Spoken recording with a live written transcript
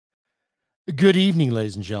Good evening,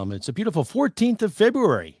 ladies and gentlemen. It's a beautiful 14th of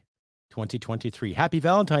February, 2023. Happy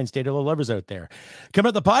Valentine's Day to all the lovers out there. Coming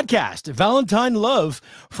up the podcast, Valentine Love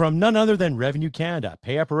from none other than Revenue Canada.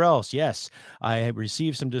 Pay up or else. Yes, I have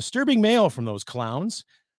received some disturbing mail from those clowns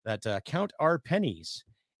that count our pennies.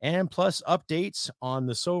 And plus updates on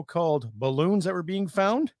the so-called balloons that were being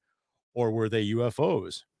found. Or were they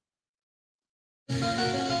UFOs?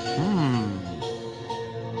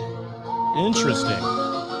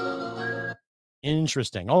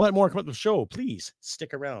 Interesting. All that more come up with the show. Please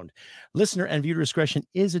stick around. Listener and viewer discretion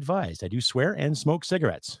is advised. I do swear and smoke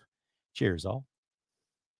cigarettes. Cheers, all.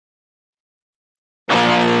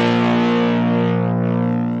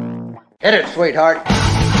 Hit it, sweetheart.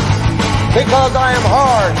 Because I am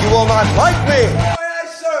hard, you will not like me.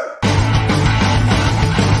 Yes, sir.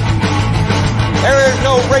 There is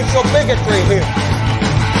no racial bigotry here.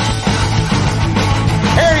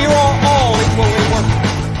 Here you are all equally worthless.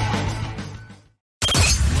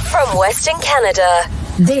 From Western Canada,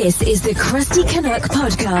 this is the Krusty Canuck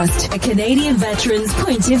Podcast, a Canadian veteran's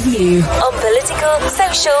point of view on political,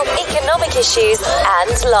 social, economic issues,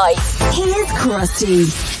 and life. Here's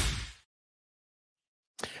Krusty.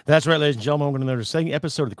 That's right, ladies and gentlemen. We're going to another exciting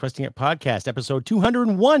episode of the Krusty Canuck Podcast, episode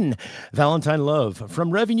 201, Valentine Love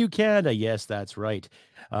from Revenue Canada. Yes, that's right.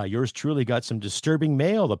 Yours truly got some disturbing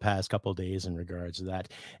mail the past couple of days in regards to that.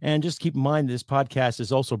 And just keep in mind, this podcast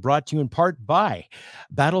is also brought to you in part by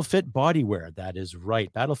BattleFit Bodywear. That is right,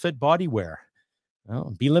 BattleFit Bodywear.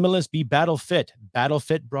 Well, be limitless, be BattleFit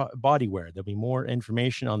Bodywear. There'll be more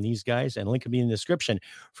information on these guys, and link will be in the description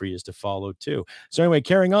for you to follow too. So anyway,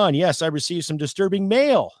 carrying on. Yes, I received some disturbing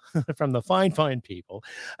mail from the fine people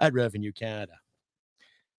at Revenue Canada.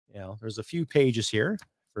 There's a few pages here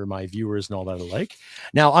for my viewers and all that alike.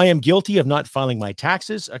 Now, I am guilty of not filing my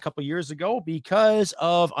taxes a couple years ago because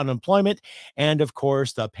of unemployment and, of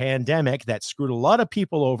course, the pandemic that screwed a lot of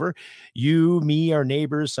people over. You, me, our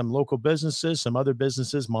neighbors, some local businesses, some other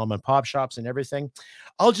businesses, mom and pop shops and everything.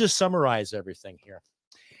 I'll just summarize everything here.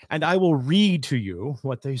 And I will read to you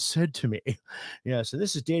what they said to me. Yeah, so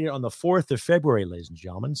this is dated on the 4th of February, ladies and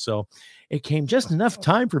gentlemen. So it came just enough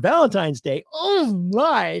time for Valentine's Day. Oh,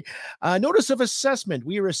 my. Notice of assessment.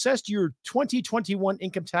 We assessed your 2021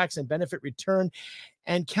 income tax and benefit return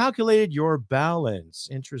and calculated your balance.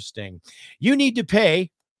 Interesting. You need to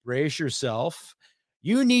pay, brace yourself,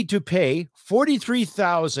 you need to pay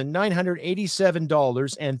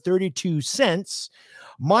 $43,987.32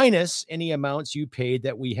 minus any amounts you paid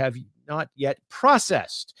that we have not yet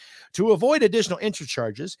processed. To avoid additional interest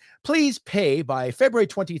charges, please pay by February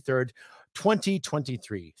 23rd,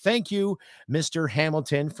 2023. Thank you, Mr.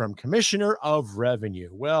 Hamilton from Commissioner of Revenue.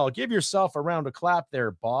 Well, give yourself a round of clap there,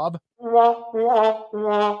 Bob.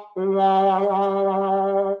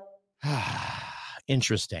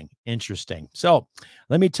 Interesting. So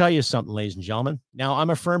let me tell you something, ladies and gentlemen. Now,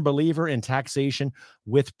 I'm a firm believer in taxation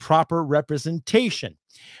with proper representation,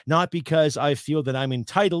 not because I feel that I'm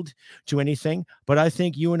entitled to anything, but I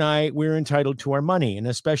think you and we're entitled to our money, and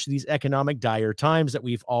especially these economic dire times that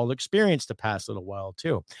we've all experienced the past little while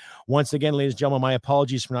too. Once again, ladies and gentlemen, my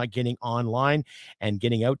apologies for not getting online and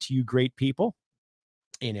getting out to you great people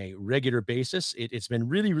in a regular basis. It's been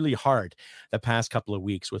really, really hard the past couple of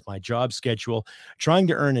weeks with my job schedule, trying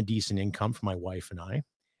to earn a decent income for my wife and I,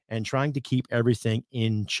 and trying to keep everything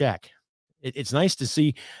in check. It's nice to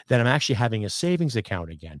see that I'm actually having a savings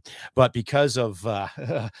account again. But because of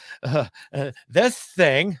this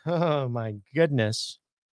thing, oh my goodness,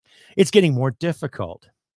 it's getting more difficult.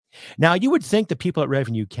 Now, you would think the people at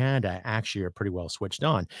Revenue Canada actually are pretty well switched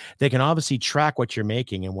on. They can obviously track what you're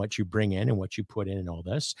making and what you bring in and what you put in and all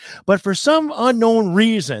this. But for some unknown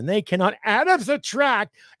reason, they cannot add up the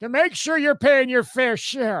track to make sure you're paying your fair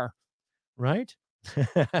share. Right?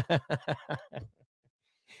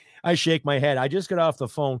 I shake my head. I just got off the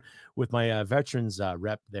phone with my veterans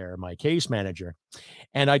rep there, my case manager,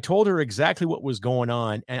 and I told her exactly what was going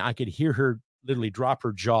on, and I could hear her literally drop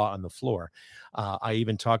her jaw on the floor. I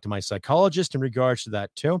even talked to my psychologist in regards to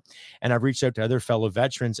that too. And I've reached out to other fellow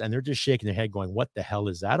veterans, and they're just shaking their head going, what the hell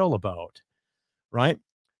is that all about? Right?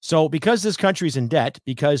 So because this country's in debt,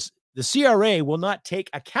 because the CRA will not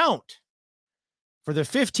take account for the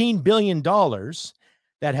 $15 billion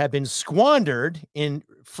that have been squandered in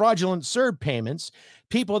fraudulent CERB payments,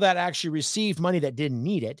 people that actually received money that didn't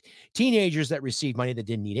need it, teenagers that received money that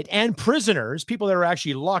didn't need it, and prisoners, people that are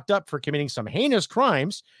actually locked up for committing some heinous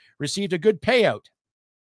crimes, received a good payout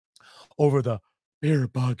over the beer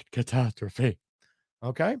bug catastrophe.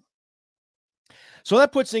 Okay? So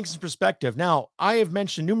that puts things in perspective. Now, I have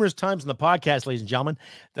mentioned numerous times in the podcast, ladies and gentlemen,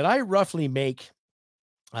 that I roughly make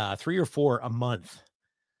 3 or 4 a month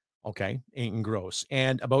okay, in gross.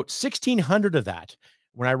 And about 1,600 of that,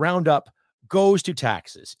 when I round up, goes to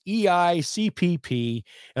taxes, EI, CPP,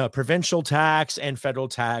 provincial tax, and federal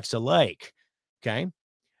tax alike. Okay.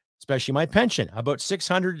 Especially my pension. About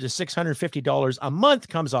 $600 to $650 a month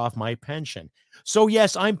comes off my pension. So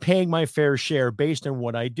yes, I'm paying my fair share based on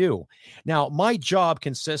what I do. Now, my job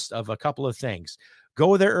consists of a couple of things.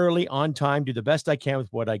 Go there early, on time, do the best I can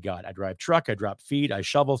with what I got. I drive truck, I drop feed, I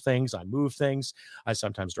shovel things, I move things. I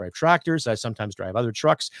sometimes drive tractors, I sometimes drive other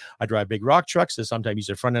trucks. I drive big rock trucks, I sometimes use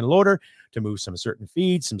a front end loader to move some certain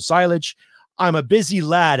feed, some silage. I'm a busy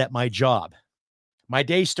lad at my job. My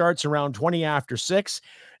day starts around 20 after 6,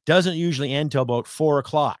 doesn't usually end till about 4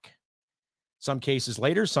 o'clock. Some cases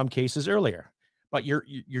later, some cases earlier. But you're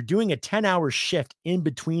doing a 10-hour shift in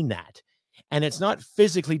between that. And it's not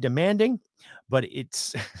physically demanding, but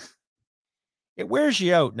it wears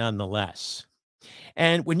you out nonetheless.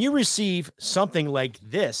 And when you receive something like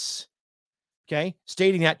this, okay,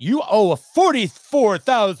 stating that you owe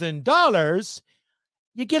 $44,000,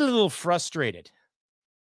 you get a little frustrated.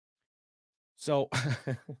 So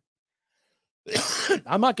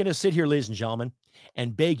I'm not going to sit here, ladies and gentlemen,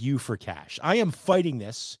 and beg you for cash. I am fighting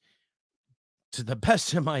this to the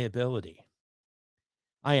best of my ability.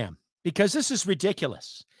 I am, because this is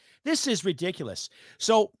ridiculous. This is ridiculous.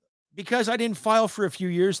 So because I didn't file for a few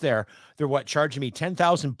years there, they're charging me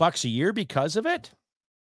 $10,000 a year because of it?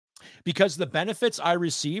 Because the benefits I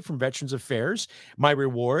receive from Veterans Affairs, my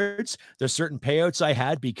rewards, the certain payouts I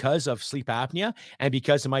had because of sleep apnea and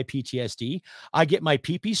because of my PTSD, I get my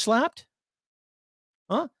pee-pee slapped?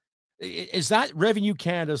 Huh? Is that Revenue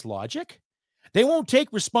Canada's logic? They won't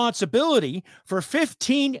take responsibility for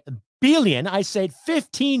 $15 billion, I said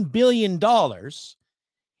 $15 billion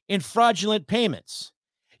in fraudulent payments.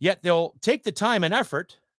 Yet they'll take the time and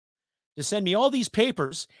effort to send me all these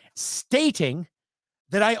papers stating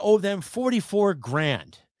that I owe them 44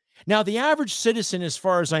 grand. Now, the average citizen, as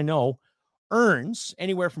far as I know, earns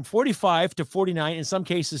anywhere from 45 to 49, in some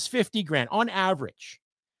cases 50 grand on average.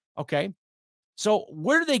 Okay. So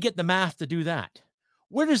where do they get the math to do that?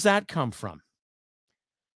 Where does that come from?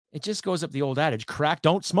 It just goes up the old adage, crack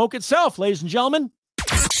don't smoke itself, ladies and gentlemen.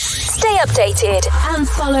 Stay updated and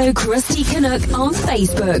follow Krusty Canuck on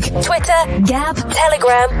Facebook, Twitter, Gab,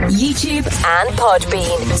 Telegram, YouTube, and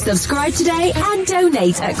Podbean. Subscribe today and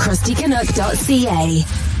donate at krustycanuck.ca.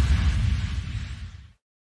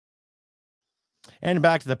 And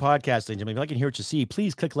back to the podcast, ladies and gentlemen. If you like and hear what you see,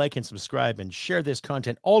 please click like and subscribe and share this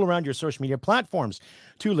content all around your social media platforms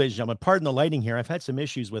too, ladies and gentlemen. Pardon the lighting here. I've had some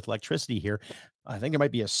issues with electricity here. I think there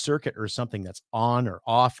might be a circuit or something that's on or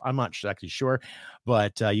off. I'm not exactly sure,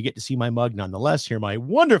 but you get to see my mug nonetheless, hear my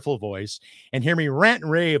wonderful voice, and hear me rant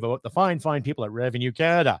and rave about the fine people at Revenue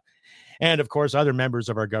Canada. And, of course, other members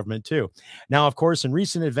of our government, too. Now, of course, in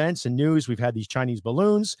recent events and news, we've had these Chinese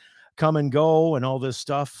balloons come and go and all this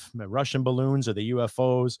stuff, the Russian balloons or the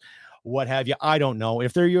UFOs, what have you. I don't know.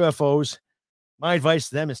 If they're UFOs, my advice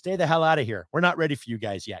to them is stay the hell out of here. We're not ready for you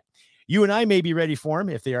guys yet. You and I may be ready for them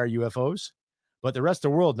if they are UFOs, but the rest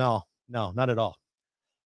of the world, no, not at all.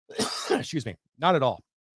 Excuse me, not at all.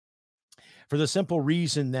 For the simple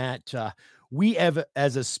reason that we have,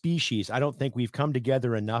 as a species, I don't think we've come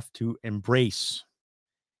together enough to embrace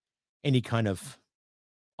any kind of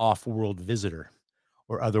off-world visitor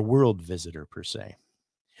or other world visitor per se.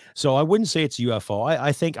 So I wouldn't say it's UFO.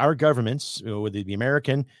 I think our governments, whether the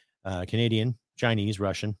American, Canadian, Chinese,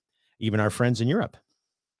 Russian, even our friends in Europe,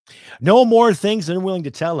 know more things than they're willing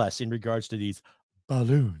to tell us in regards to these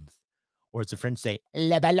balloons, or as the French say,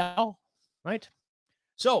 le ballon, right?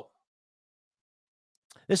 So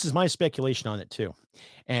this is my speculation on it too.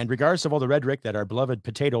 And regardless of all the rhetoric that our beloved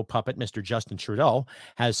potato puppet, Mr. Justin Trudeau,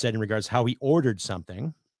 has said in regards to how he ordered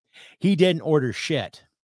something, he didn't order shit.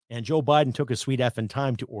 And Joe Biden took a sweet effing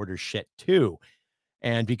time to order shit too.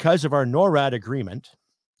 And because of our NORAD agreement,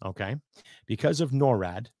 okay, because of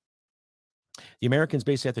NORAD, the Americans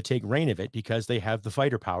basically have to take reign of it because they have the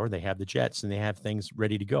fighter power, they have the jets, and they have things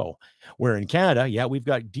ready to go. Where in Canada, yeah, we've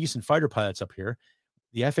got decent fighter pilots up here.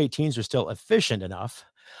 The F-18s are still efficient enough,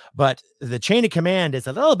 but the chain of command is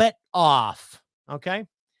a little bit off, okay?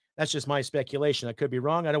 That's just my speculation. I could be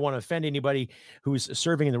wrong. I don't want to offend anybody who's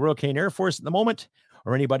serving in the Royal Canadian Air Force at the moment,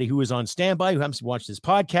 or anybody who is on standby who happens to watch this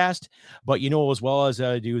podcast. But you know as well as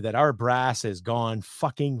I do that our brass has gone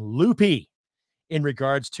fucking loopy in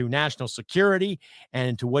regards to national security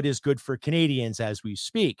and to what is good for Canadians as we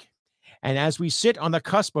speak. And as we sit on the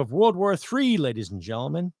cusp of World War III, ladies and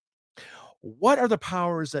gentlemen, what are the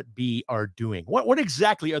powers that be are doing? What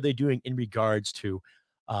exactly are they doing in regards to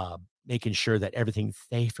making sure that everything's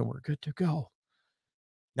safe and we're good to go?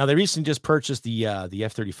 Now, they recently just purchased the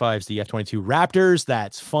F-35s, the F-22 Raptors.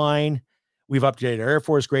 That's fine. We've updated our Air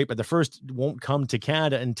Force, great, but the first won't come to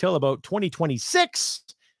Canada until about 2026,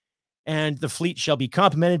 and the fleet shall be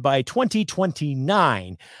complemented by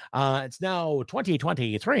 2029. It's now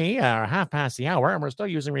 2023, half past the hour, and we're still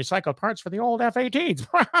using recycled parts for the old F-18s.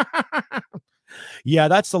 Yeah,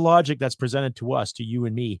 that's the logic that's presented to us, to you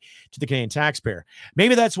and me, to the Canadian taxpayer.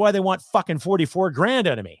 Maybe that's why they want fucking 44 grand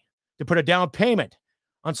out of me to put a down payment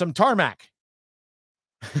on some tarmac.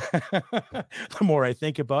 The more I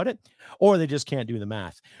think about it, or they just can't do the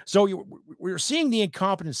math. So we're seeing the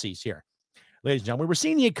incompetencies here, ladies and gentlemen. We're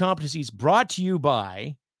seeing the incompetencies brought to you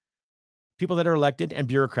by people that are elected and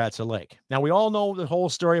bureaucrats alike. Now, we all know the whole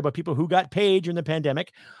story about people who got paid during the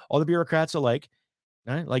pandemic, all the bureaucrats alike,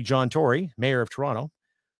 right? Like John Tory, mayor of Toronto,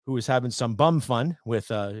 who was having some bum fun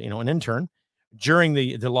with an intern during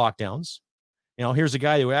the lockdowns. Here's a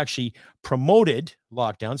guy who actually promoted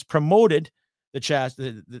lockdowns, promoted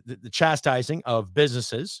the chastising of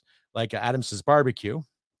businesses like Adams's Barbecue,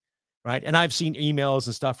 right? And I've seen emails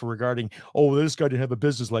and stuff regarding, oh, this guy didn't have a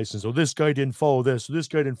business license, or this guy didn't follow this, or this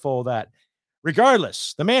guy didn't follow that.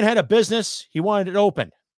 Regardless, the man had a business. He wanted it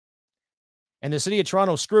open. And the city of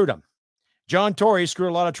Toronto screwed him. John Tory screwed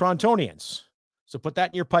a lot of Torontonians. So put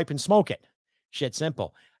that in your pipe and smoke it. Shit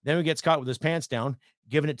simple. Then he gets caught with his pants down,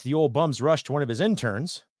 giving it to the old bum's rush to one of his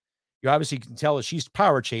interns. You obviously can tell that she's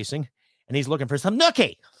power chasing, and he's looking for some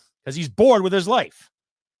nookie because he's bored with his life.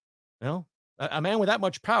 A man with that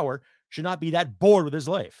much power should not be that bored with his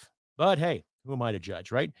life. But hey, who am I to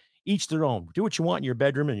judge, right? Each their own. Do what you want in your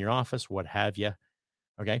bedroom, in your office, what have you.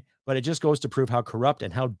 Okay? But it just goes to prove how corrupt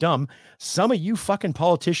and how dumb some of you fucking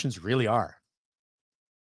politicians really are.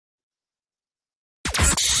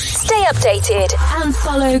 Stay updated and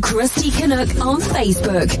follow Krusty Canuck on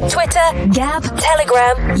Facebook, Twitter, Gab,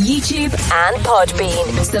 Telegram, YouTube, and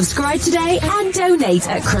Podbean. Subscribe today and donate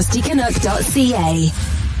at krustycanuck.ca.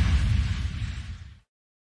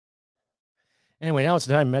 Anyway, now it's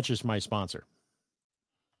time to mention my sponsor.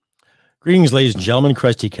 Greetings, ladies and gentlemen.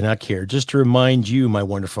 Krusty Canuck here. Just to remind you, my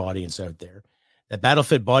wonderful audience out there, that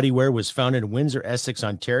Battlefit Bodywear was founded in Windsor, Essex,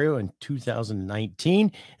 Ontario in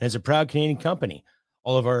 2019 and is a proud Canadian company.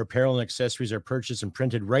 All of our apparel and accessories are purchased and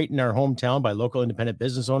printed right in our hometown by local independent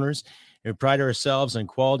business owners, and we pride ourselves on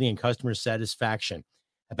quality and customer satisfaction.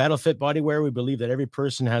 At Battlefit Bodywear, we believe that every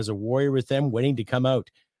person has a warrior with them waiting to come out.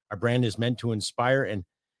 Our brand is meant to inspire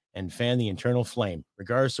and fan the internal flame.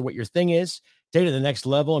 Regardless of what your thing is, take it to the next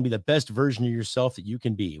level and be the best version of yourself that you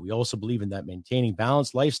can be. We also believe in that maintaining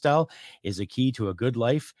balanced lifestyle is a key to a good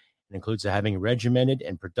life and includes having a regimented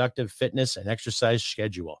and productive fitness and exercise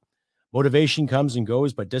schedule. Motivation comes and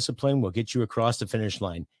goes, but discipline will get you across the finish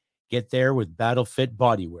line. Get there with Battlefit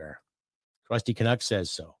Bodywear. Krusty Canuck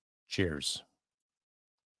says so. Cheers.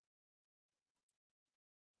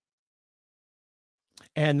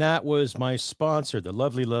 And that was my sponsor, the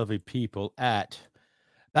lovely, lovely people at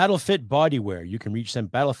Battlefit Bodywear. You can reach them,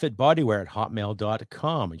 battlefitbodywear at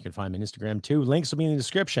hotmail.com. You can find them on Instagram too. Links will be in the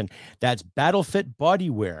description. That's Battlefit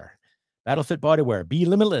Bodywear. Battlefit Bodywear. Be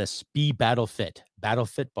limitless. Be Battlefit.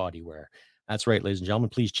 Battlefit Bodywear. That's right, ladies and gentlemen.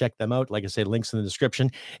 Please check them out. Like I said, links in the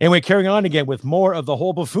description. And we're carrying on again with more of the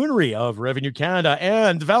whole buffoonery of Revenue Canada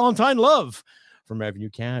and Valentine Love from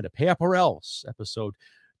Revenue Canada. Pay Up or Else, episode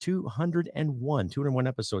 201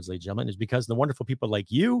 episodes, ladies and gentlemen, is because of the wonderful people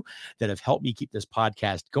like you that have helped me keep this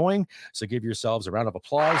podcast going. So give yourselves a round of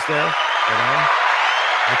applause there. Right on.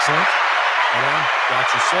 Excellent. Right on.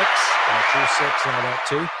 Got your 6 and all that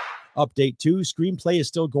too. Update 2, screenplay is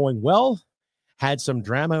still going well. Had some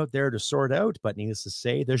drama out there to sort out, but needless to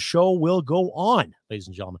say, the show will go on, ladies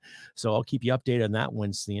and gentlemen. So I'll keep you updated on that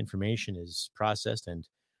once the information is processed and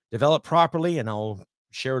developed properly, and I'll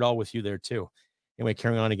share it all with you there too. Anyway,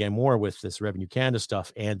 carrying on again more with this Revenue Canada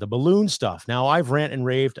stuff and the balloon stuff. Now, I've ranted and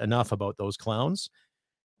raved enough about those clowns.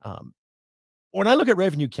 When I look at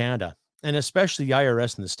Revenue Canada, and especially the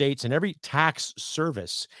IRS in the States and every tax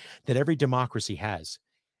service that every democracy has,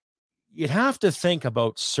 you'd have to think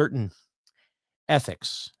about certain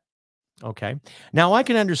ethics. Okay. Now, I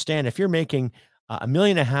can understand if you're making $1.5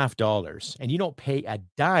 million and you don't pay a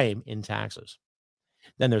dime in taxes,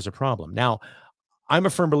 then there's a problem. Now, I'm a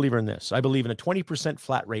firm believer in this. I believe in a 20%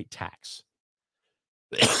 flat rate tax.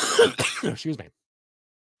 Excuse me.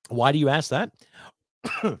 Why do you ask that?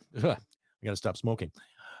 I got to stop smoking.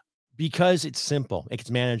 Because it's simple. It's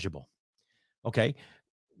manageable. Okay.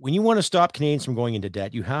 When you want to stop Canadians from going into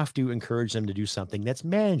debt, you have to encourage them to do something that's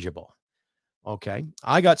manageable. Okay.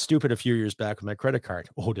 I got stupid a few years back with my credit card.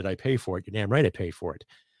 Oh, did I pay for it? You're damn right I paid for it.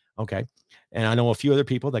 Okay. And I know a few other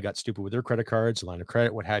people that got stupid with their credit cards, line of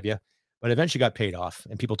credit, what have you. but eventually got paid off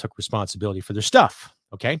and people took responsibility for their stuff.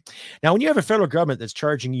 Okay. Now, when you have a federal government that's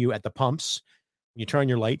charging you at the pumps, when you turn on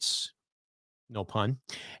your lights, no pun,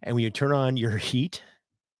 and when you turn on your heat,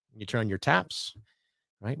 you turn on your taps,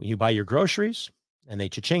 right? When you buy your groceries and they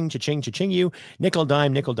cha-ching, cha-ching, cha-ching you, nickel,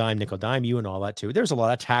 dime, nickel, dime, nickel, dime you and all that too. There's a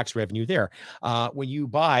lot of tax revenue there. When you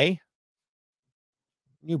buy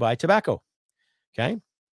tobacco, okay?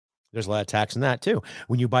 There's a lot of tax in that too.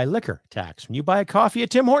 When you buy liquor, tax. When you buy a coffee at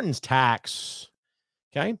Tim Hortons, tax,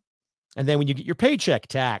 okay? And then when you get your paycheck,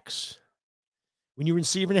 tax. When you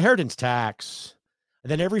receive an inheritance, tax.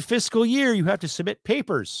 And then every fiscal year, you have to submit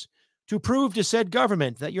papers to prove to said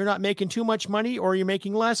government that you're not making too much money or you're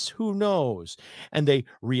making less, who knows? And they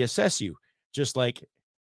reassess you, just like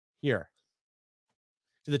here,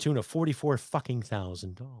 to the tune of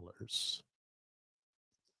 $44,000.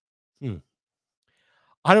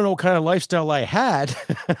 I don't know what kind of lifestyle I had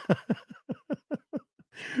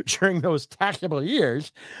during those taxable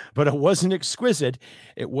years, but it wasn't exquisite.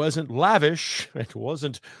 It wasn't lavish. It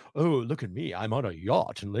wasn't, oh, look at me, I'm on a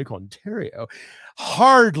yacht in Lake Ontario.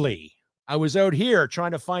 Hardly. I was out here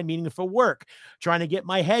trying to find meaningful work, trying to get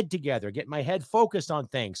my head together, get my head focused on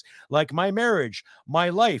things like my marriage, my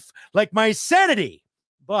life, like my sanity,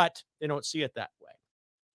 but they don't see it that way.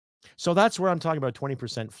 So that's where I'm talking about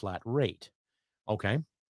 20% flat rate. Okay.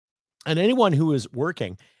 And anyone who is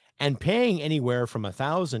working and paying anywhere from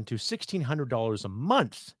 $1,000 to $1,600 a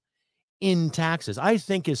month in taxes, I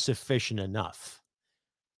think is sufficient enough.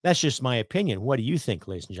 That's just my opinion. What do you think,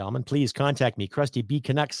 ladies and gentlemen? Please contact me,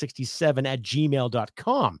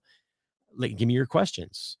 crustybcanuck67@gmail.com. Give me your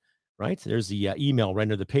questions, right? There's the email right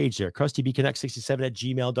under the page there,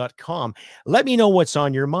 crustybcanuck67@gmail.com. Let me know what's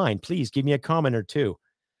on your mind. Please give me a comment or two.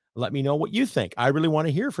 Let me know what you think. I really want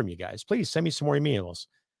to hear from you guys. Please send me some more emails.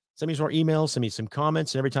 Send me some more emails. Send me some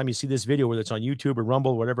comments. And every time you see this video, whether it's on YouTube or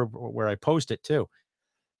Rumble, whatever, where I post it too.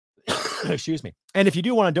 Excuse me. And if you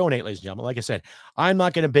do want to donate, ladies and gentlemen, like I said, I'm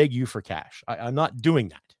not going to beg you for cash. I'm not doing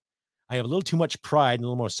that. I have a little too much pride and a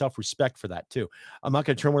little more self-respect for that too. I'm not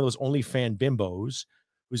going to turn one of those OnlyFans bimbos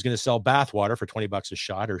who's going to sell bathwater for $20 a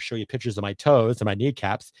shot or show you pictures of my toes and my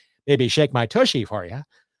kneecaps, maybe shake my tushy for you.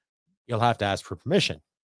 You'll have to ask for permission.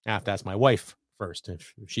 I have to ask my wife first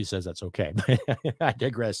if she says that's okay. I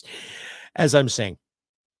digress. As I'm saying,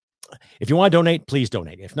 if you want to donate, please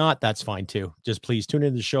donate. If not, that's fine too. Just please tune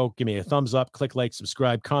into the show. Give me a thumbs up, click like,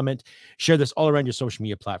 subscribe, comment, share this all around your social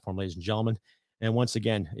media platform, ladies and gentlemen. And once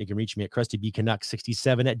again, you can reach me at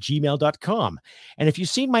crustybcanuck67@gmail.com. And if you've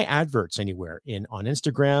seen my adverts anywhere on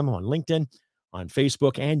Instagram, on LinkedIn, on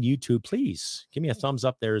Facebook and YouTube, please give me a thumbs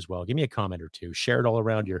up there as well. Give me a comment or two. Share it all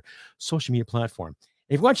around your social media platform.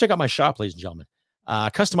 And if you want to check out my shop, ladies and gentlemen,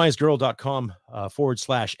 customizedgirl.com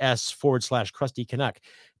 /s/Krusty Canuck.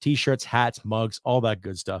 T-shirts, hats, mugs, all that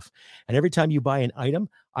good stuff. And every time you buy an item,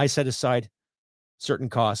 I set aside certain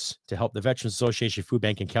costs to help the Veterans Association Food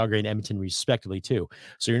Bank in Calgary and Edmonton, respectively, too.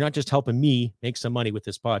 So you're not just helping me make some money with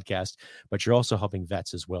this podcast, but you're also helping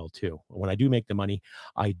vets as well, too. When I do make the money,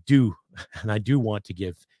 I do want to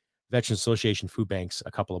give Veterans Association food banks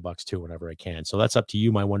a couple of bucks, too, whenever I can. So that's up to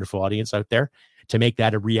you, my wonderful audience out there, to make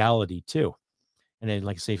that a reality, too. And then,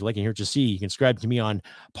 like I say, if you like and hear to see, you can subscribe to me on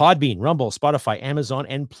Podbean, Rumble, Spotify, Amazon,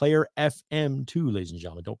 and Player FM too, ladies and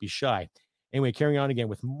gentlemen. Don't be shy. Anyway, carrying on again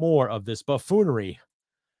with more of this buffoonery.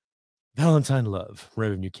 Valentine Love,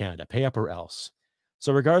 Revenue Canada, pay up or else.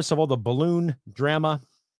 So regardless of all the balloon drama,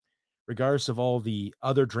 regardless of all the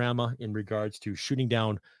other drama in regards to shooting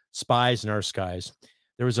down spies in our skies,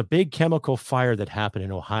 there was a big chemical fire that happened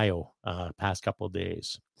in Ohio past couple of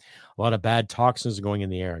days. A lot of bad toxins going in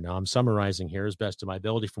the air. Now, I'm summarizing here as best of my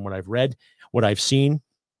ability from what I've read, what I've seen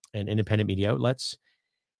in independent media outlets.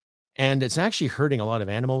 And it's actually hurting a lot of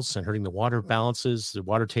animals and hurting the water balances, the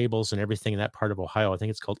water tables, and everything in that part of Ohio. I think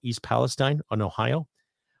it's called East Palestine in Ohio.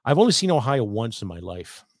 I've only seen Ohio once in my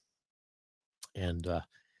life. And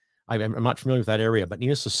I'm not familiar with that area, but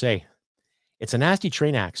needless to say, it's a nasty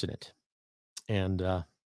train accident. And a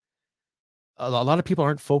lot of people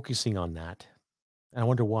aren't focusing on that. And I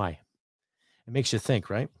wonder why. It makes you think,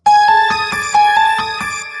 right?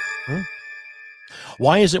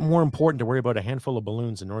 Why is it more important to worry about a handful of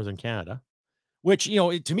balloons in northern Canada? Which,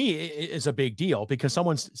 to me, is a big deal because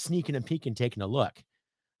someone's sneaking and peeking, taking a look.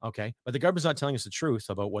 Okay. But the government's not telling us the truth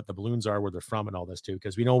about what the balloons are, where they're from, and all this, too,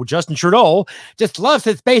 because we know Justin Trudeau just loves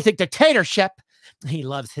his basic dictatorship. He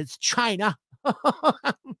loves his China.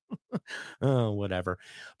 Oh, whatever.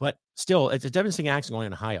 But still, it's a devastating accident going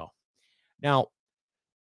in Ohio. Now,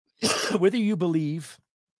 whether you believe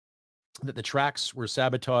that the tracks were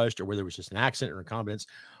sabotaged or whether it was just an accident or incompetence,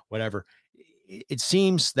 whatever, it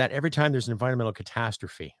seems that every time there's an environmental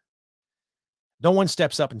catastrophe, No one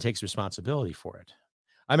steps up and takes responsibility for it.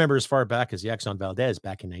 I remember as far back as the Exxon Valdez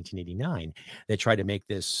back in 1989, they tried to make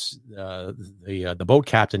this the boat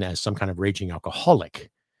captain as some kind of raging alcoholic,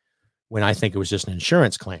 when I think it was just an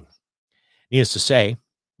insurance claim. Needless to say,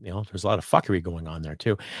 there's a lot of fuckery going on there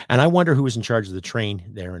too. And I wonder who was in charge of the train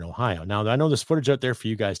there in Ohio. Now, I know there's footage out there for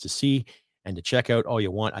you guys to see and to check out all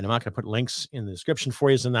you want. And I'm not going to put links in the description for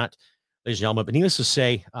you in that, ladies and gentlemen. But needless to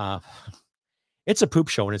say, it's a poop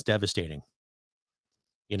show and it's devastating.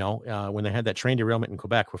 When they had that train derailment in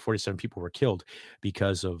Quebec where 47 people were killed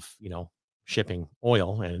because of, shipping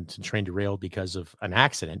oil, and train derailed because of an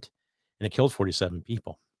accident, and it killed 47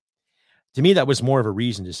 people. To me, that was more of a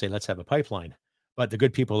reason to say, let's have a pipeline. But the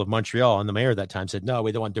good people of Montreal and the mayor at that time said, no,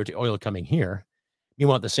 we don't want dirty oil coming here.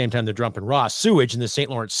 Meanwhile, at the same time, they're dumping raw sewage in the St.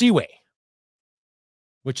 Lawrence Seaway,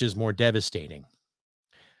 which is more devastating.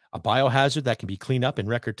 A biohazard that can be cleaned up in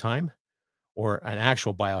record time, or an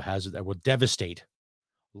actual biohazard that will devastate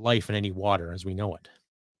life in any water as we know it.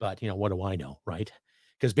 But, what do I know, right?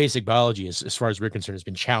 Because basic biology, as far as we're concerned, has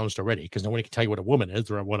been challenged already, because nobody can tell you what a woman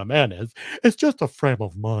is or what a man is. It's just a frame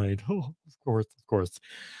of mind. Oh, of course.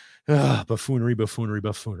 Buffoonery.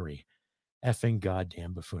 Effing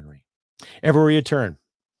goddamn buffoonery. Everywhere you turn.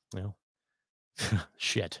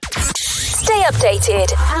 Shit. Stay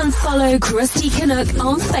updated and follow Krusty Canuck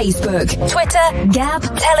on Facebook, Twitter, Gab,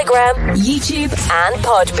 Telegram, YouTube, and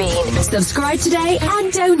Podbean. Subscribe today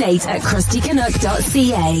and donate at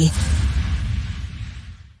krustycanuck.ca.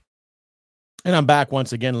 And I'm back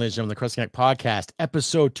once again, ladies and gentlemen, the Krusty Canuck Podcast,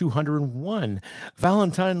 episode 201,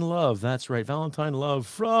 Valentine Love. That's right, Valentine Love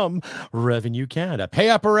from Revenue Canada. Pay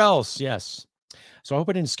up or else, yes. So I hope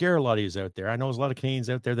I didn't scare a lot of you out there. I know there's a lot of Canadians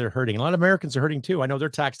out there that are hurting. A lot of Americans are hurting too. I know their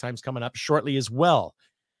tax time's coming up shortly as well.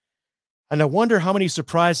 And I wonder how many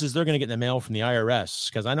surprises they're going to get in the mail from the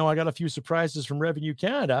IRS, because I know I got a few surprises from Revenue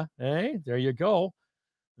Canada. Hey, there you go.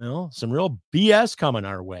 Some real BS coming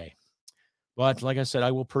our way. But like I said,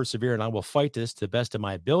 I will persevere and I will fight this to the best of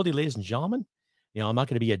my ability, ladies and gentlemen. I'm not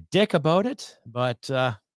going to be a dick about it, but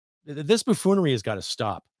this buffoonery has got to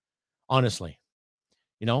stop, honestly.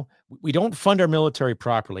 We don't fund our military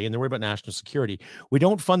properly, and they're worried about national security. We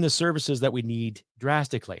don't fund the services that we need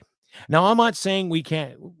drastically. Now, I'm not saying we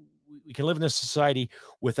can live in a society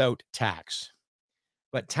without tax,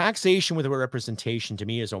 but taxation without representation to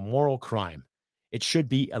me is a moral crime. It should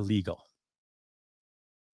be illegal.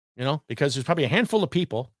 Because there's probably a handful of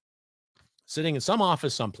people sitting in some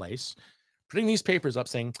office someplace, putting these papers up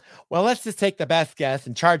saying, well, let's just take the best guess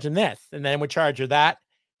and charge them this. And then we charge her that,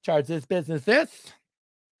 charge this business this.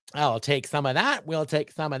 I'll take some of that. We'll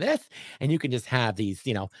take some of this. And you can just have these,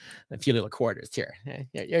 a few little quarters here.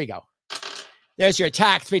 There you go. There's your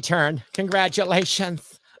tax return.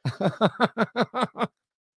 Congratulations.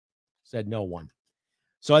 Said no one.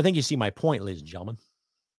 So I think you see my point, ladies and gentlemen.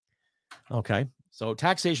 Okay. So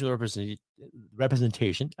taxation with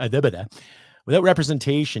representation, without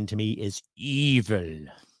representation to me is evil.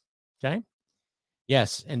 Okay.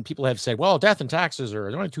 Yes. And people have said, well, death and taxes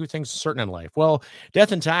are the only two things certain in life. Well,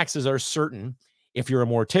 death and taxes are certain if you're a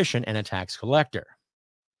mortician and a tax collector.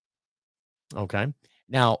 Okay.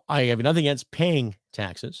 Now, I have nothing against paying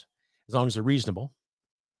taxes as long as they're reasonable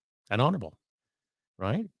and honorable,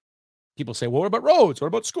 right? People say, well, what about roads? What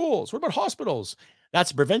about schools? What about hospitals?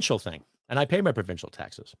 That's a provincial thing. And I pay my provincial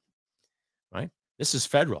taxes, right? This is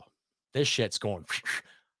federal. This shit's going,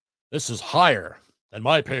 this is higher than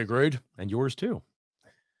my pay grade and yours too,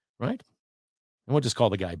 right? And we'll just call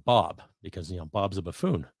the guy Bob because, Bob's a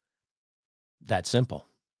buffoon. That simple.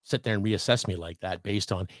 Sit there and reassess me like that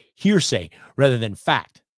based on hearsay rather than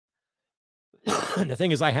fact. The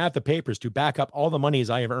thing is, I have the papers to back up all the monies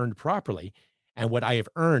I have earned properly and what I have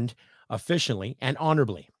earned efficiently and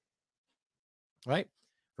honorably, right?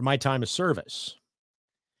 For my time of service.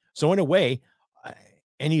 So in a way,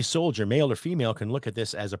 any soldier, male or female, can look at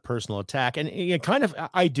this as a personal attack. And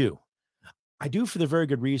I do for the very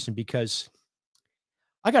good reason, because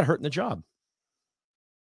I got hurt in the job.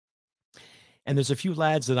 And there's a few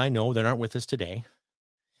lads that I know that aren't with us today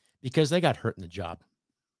because they got hurt in the job.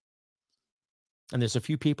 And there's a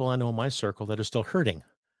few people I know in my circle that are still hurting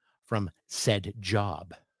from said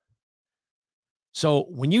job. So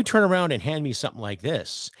when you turn around and hand me something like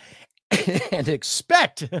this and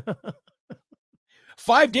expect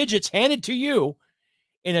 5 digits handed to you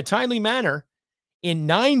in a timely manner in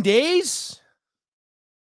 9 days,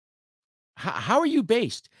 how are you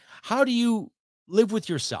based? How do you live with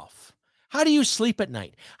yourself? How do you sleep at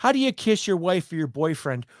night? How do you kiss your wife or your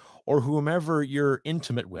boyfriend or whomever you're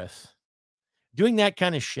intimate with? Doing that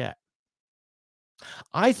kind of shit.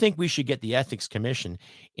 I think we should get the Ethics Commission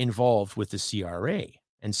involved with the CRA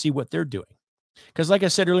and see what they're doing. Because like I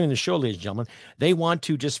said earlier in the show, ladies and gentlemen, they want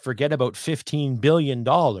to just forget about $15 billion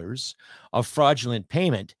of fraudulent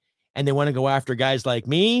payment. And they want to go after guys like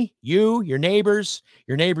me, you, your neighbor's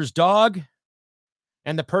dog,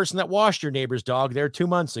 and the person that washed your neighbor's dog there 2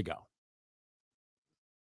 months ago.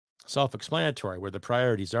 Self-explanatory where the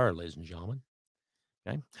priorities are, ladies and gentlemen.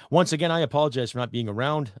 Okay. Once again, I apologize for not being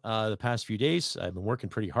around the past few days. I've been working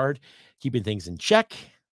pretty hard, keeping things in check,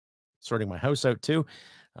 sorting my house out too.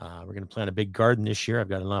 We're going to plant a big garden this year. I've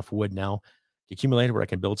got enough wood now to accumulate where I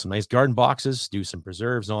can build some nice garden boxes, do some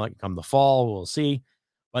preserves and all that. Come the fall, we'll see.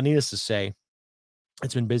 But needless to say,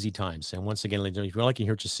 it's been busy times. And once again, ladies and gentlemen, if you like to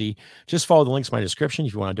hear what you see, just follow the links in my description.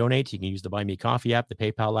 If you want to donate, you can use the Buy Me Coffee app, the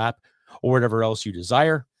PayPal app, or whatever else you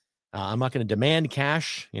desire. I'm not going to demand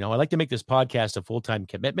cash. I like to make this podcast a full-time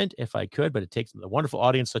commitment if I could, but it takes a wonderful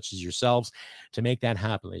audience such as yourselves to make that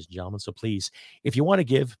happen, ladies and gentlemen. So please, if you want to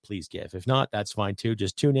give, please give. If not, that's fine too.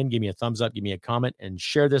 Just tune in, give me a thumbs up, give me a comment, and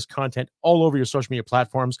share this content all over your social media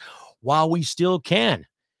platforms while we still can.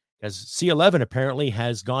 Because C11 apparently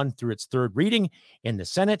has gone through its third reading in the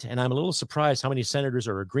Senate, and I'm a little surprised how many senators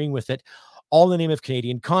are agreeing with it, all in the name of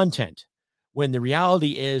Canadian content, when the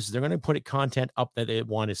reality is they're going to put content up that they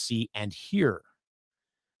want to see and hear.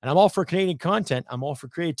 And I'm all for Canadian content. I'm all for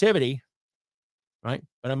creativity, right?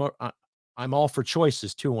 But I'm all for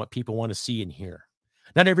choices too, and what people want to see and hear.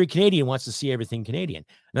 Not every Canadian wants to see everything Canadian.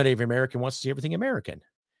 Not every American wants to see everything American.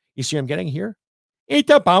 You see what I'm getting here?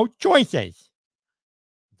 It's about choices.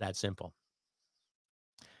 That simple,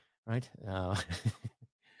 right? I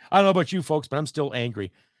don't know about you folks, but I'm still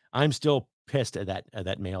angry. I'm still pissed at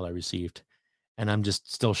that mail I received, and I'm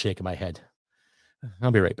just still shaking my head. I'll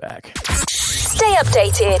be right back. Stay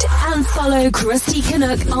updated and follow Krusty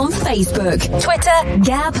Canuck on Facebook, Twitter,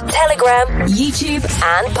 Gab, Telegram, YouTube,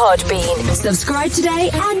 and Podbean. Subscribe today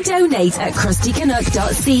and donate at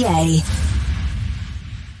krustycanuck.ca.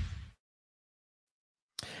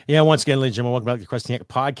 Yeah, once again, ladies and gentlemen, welcome back to the Krusty Canuck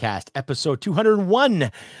Podcast, episode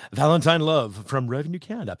 201, Valentine Love from Revenue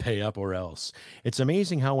Canada, pay up or else. It's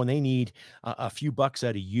amazing how when they need a few bucks out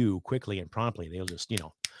of you quickly and promptly, they'll just,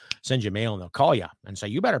 send you mail and they'll call you and say,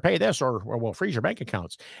 you better pay this or we'll freeze your bank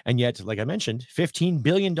accounts. And yet, like I mentioned, $15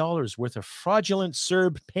 billion worth of fraudulent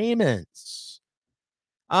CERB payments.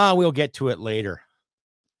 We'll get to it later.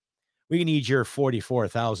 We need your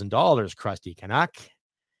 $44,000, Krusty Canuck.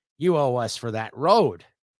 You owe us for that road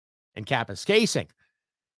and Kappa's casing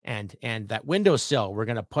and that windowsill we're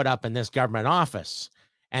going to put up in this government office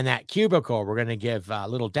and that cubicle we're going to give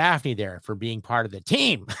little Daphne there for being part of the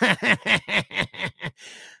team.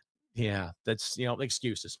 Yeah, that's,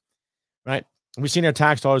 excuses, right? We've seen our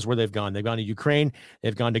tax dollars where they've gone. They've gone to Ukraine.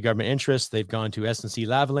 They've gone to government interests. They've gone to SNC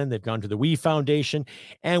Lavalin. They've gone to the WE Foundation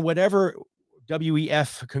and whatever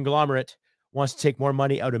WEF conglomerate wants to take more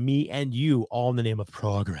money out of me and you, all in the name of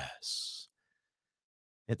progress.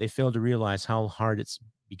 Yet they fail to realize how hard it's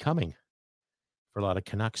becoming for a lot of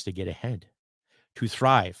Canucks to get ahead, to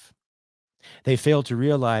thrive. They fail to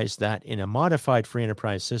realize that in a modified free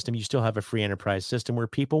enterprise system, you still have a free enterprise system where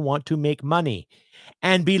people want to make money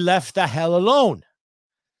and be left the hell alone.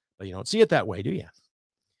 But you don't see it that way, do you?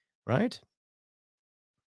 Right?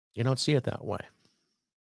 You don't see it that way.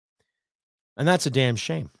 And that's a damn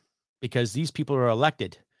shame because these people are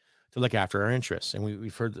elected to look after our interests. And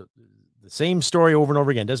we've heard the same story over and over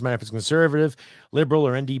again. Doesn't matter if it's conservative, liberal,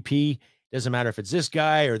 or NDP. Doesn't matter if it's this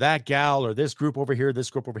guy or that gal or this group over here, this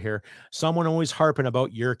group over here. Someone always harping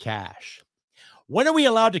about your cash. When are we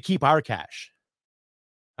allowed to keep our cash?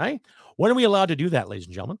 Right? When are we allowed to do that, ladies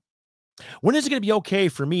and gentlemen? When is it going to be okay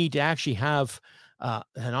for me to actually have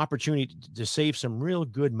an opportunity to save some real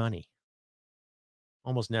good money?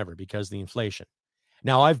 Almost never, because of the inflation.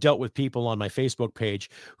 Now, I've dealt with people on my Facebook page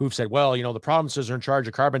who've said, well, the provinces are in charge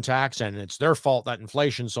of carbon tax and it's their fault that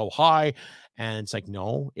inflation's so high. And it's like,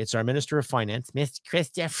 no, it's our Minister of Finance, Miss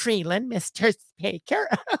Chrystia Freeland, Mr. Speaker.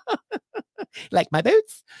 Like my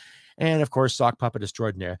boots. And of course, sock puppet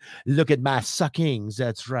extraordinaire. Look at my suckings.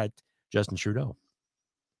 That's right. Justin Trudeau.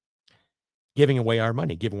 Giving away our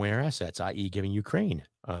money, giving away our assets, i.e. giving Ukraine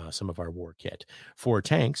some of our war kit. 4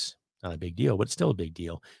 tanks, not a big deal, but still a big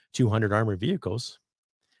deal. 200 armored vehicles.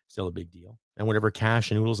 Still a big deal. And whatever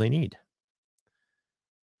cash and noodles they need.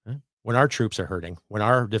 When our troops are hurting, when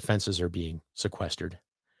our defenses are being sequestered,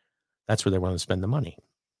 that's where they want to spend the money.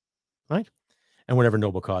 Right? And whatever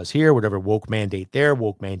noble cause here, whatever woke mandate there,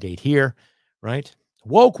 woke mandate here. Right?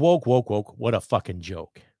 Woke. What a fucking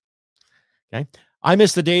joke. Okay? I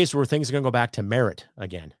miss the days where things are going to go back to merit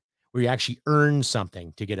again, where you actually earn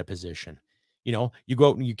something to get a position. You go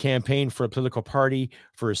out and you campaign for a political party,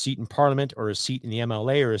 for a seat in parliament or a seat in the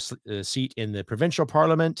MLA or a seat in the provincial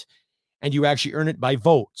parliament. and you actually earn it by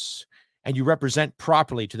votes, and you represent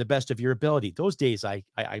properly to the best of your ability. Those days I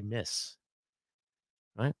miss,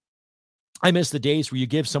 right? I miss the days where you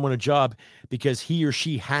give someone a job because he or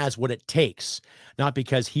she has what it takes, not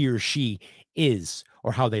because he or she is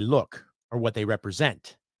or how they look or what they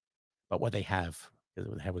represent, but what they have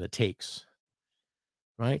what it takes,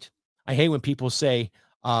 right? I hate when people say,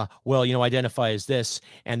 well, identify as this,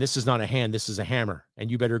 and this is not a hand, this is a hammer, and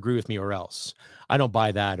you better agree with me or else. I don't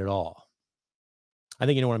buy that at all. I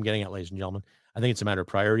think you know what I'm getting at, ladies and gentlemen. I think it's a matter of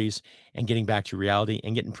priorities and getting back to reality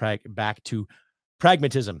and getting back to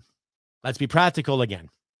pragmatism. Let's be practical again.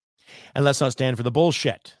 And let's not stand for the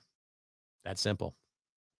bullshit. That's simple.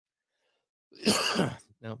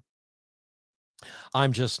 Now,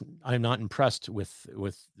 I'm not impressed with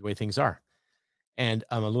the way things are. And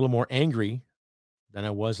I'm a little more angry than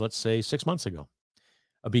I was, let's say, 6 months ago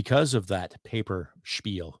because of that paper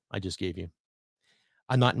spiel I just gave you.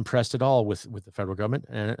 I'm not impressed at all with the federal government,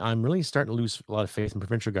 and I'm really starting to lose a lot of faith in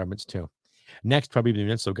provincial governments too. Next, probably the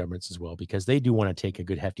municipal governments as well, because they do want to take a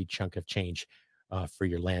good hefty chunk of change for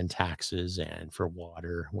your land taxes and for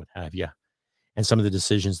water, what have you, and some of the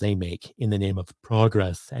decisions they make in the name of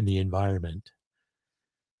progress and the environment.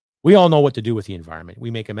 We all know what to do with the environment.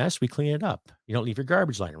 We make a mess, we clean it up. You don't leave your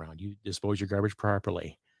garbage lying around. You dispose your garbage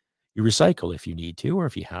properly. You recycle if you need to, or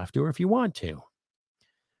if you have to, or if you want to.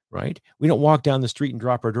 Right? We don't walk down the street and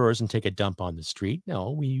drop our drawers and take a dump on the street.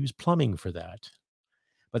 No, we use plumbing for that.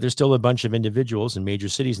 But there's still a bunch of individuals in major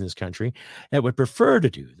cities in this country that would prefer to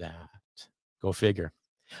do that. Go figure.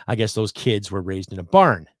 I guess those kids were raised in a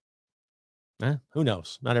barn. Who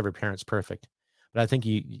knows? Not every parent's perfect. But I think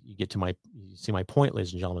you see my point,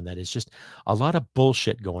 ladies and gentlemen, that is just a lot of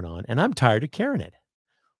bullshit going on. And I'm tired of carrying it.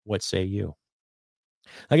 What say you?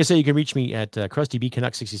 Like I said, you can reach me at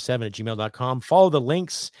crustybcanuck67@gmail.com. Follow the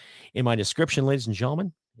links in my description, ladies and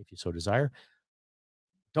gentlemen, if you so desire.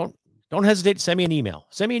 Don't hesitate to send me an email.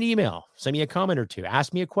 Send me a comment or two.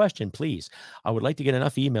 Ask me a question, please. I would like to get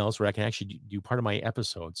enough emails where I can actually do part of my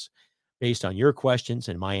episodes based on your questions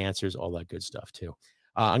and my answers, all that good stuff too.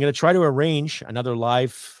 I'm going to try to arrange another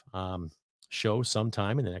live show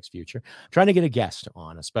sometime in the next future. I'm trying to get a guest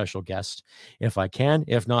on, a special guest, if I can.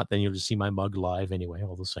 If not, then you'll just see my mug live anyway,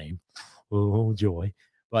 all the same. Oh, joy.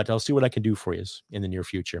 But I'll see what I can do for you in the near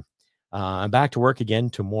future. I'm back to work again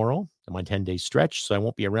tomorrow, my 10-day stretch, so I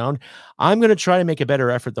won't be around. I'm going to try to make a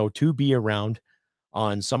better effort, though, to be around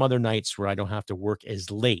on some other nights where I don't have to work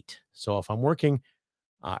as late. So if I'm working,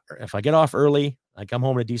 if I get off early, I come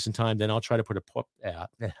home at a decent time, then I'll try to put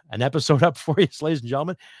an episode up for you, ladies and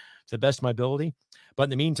gentlemen, to the best of my ability. But in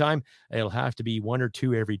the meantime, it'll have to be 1 or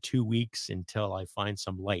 2 every 2 weeks until I find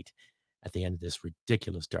some light at the end of this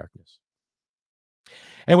ridiculous darkness.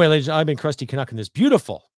 Anyway, ladies, I've been Krusty Canuck on this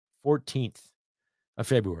beautiful 14th of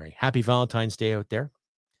February. Happy Valentine's Day out there.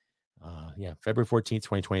 February 14th,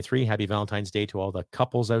 2023. Happy Valentine's Day to all the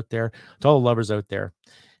couples out there, to all the lovers out there.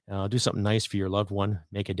 Do something nice for your loved one.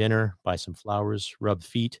 Make a dinner, buy some flowers, rub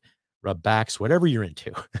feet, rub backs, whatever you're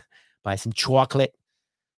into. Buy some chocolate,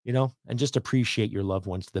 and just appreciate your loved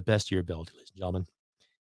ones to the best of your ability, ladies and gentlemen.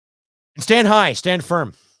 And stand high, stand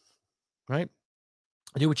firm, right?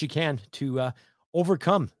 Do what you can to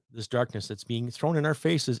overcome this darkness that's being thrown in our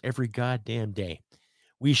faces every goddamn day.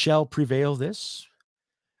 We shall prevail this.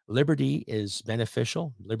 Liberty is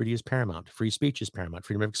beneficial. Liberty is paramount. Free speech is paramount.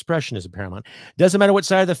 Freedom of expression is paramount. Doesn't matter what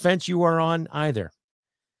side of the fence you are on either.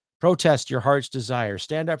 Protest your heart's desire.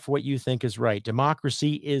 Stand up for what you think is right.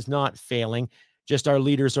 Democracy is not failing. Just our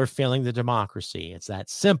leaders are failing the democracy. It's that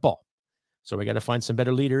simple. So we got to find some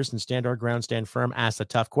better leaders and stand our ground, stand firm, ask the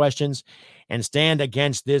tough questions, and stand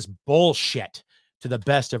against this bullshit to the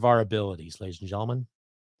best of our abilities, ladies and gentlemen.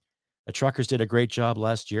 The truckers did a great job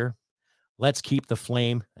last year. Let's keep the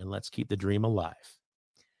flame and let's keep the dream alive.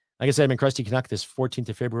 Like I said, I've been Krusty Canuck this 14th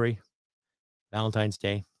of February, Valentine's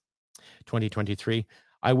Day, 2023.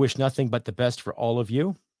 I wish nothing but the best for all of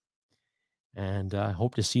you. And I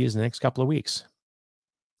hope to see you in the next couple of weeks.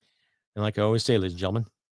 And like I always say, ladies and gentlemen,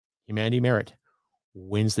 humanity merit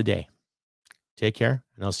wins the day. Take care,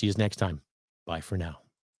 and I'll see you next time. Bye for now.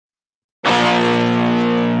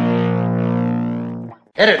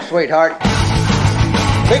 Hit it, sweetheart.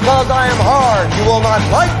 Because I am hard, you will not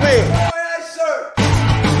like me. Yes, sir.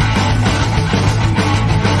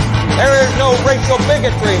 There is no racial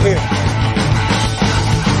bigotry here.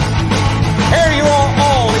 Here you are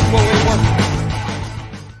all equally worthless.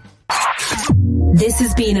 This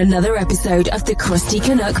has been another episode of the Krusty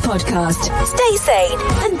Canuck podcast. Stay sane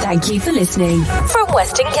and thank you for listening. From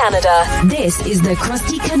Western Canada, this is the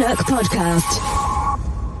Krusty Canuck podcast.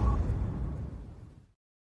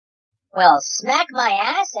 Well, smack my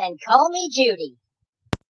ass and call me Judy.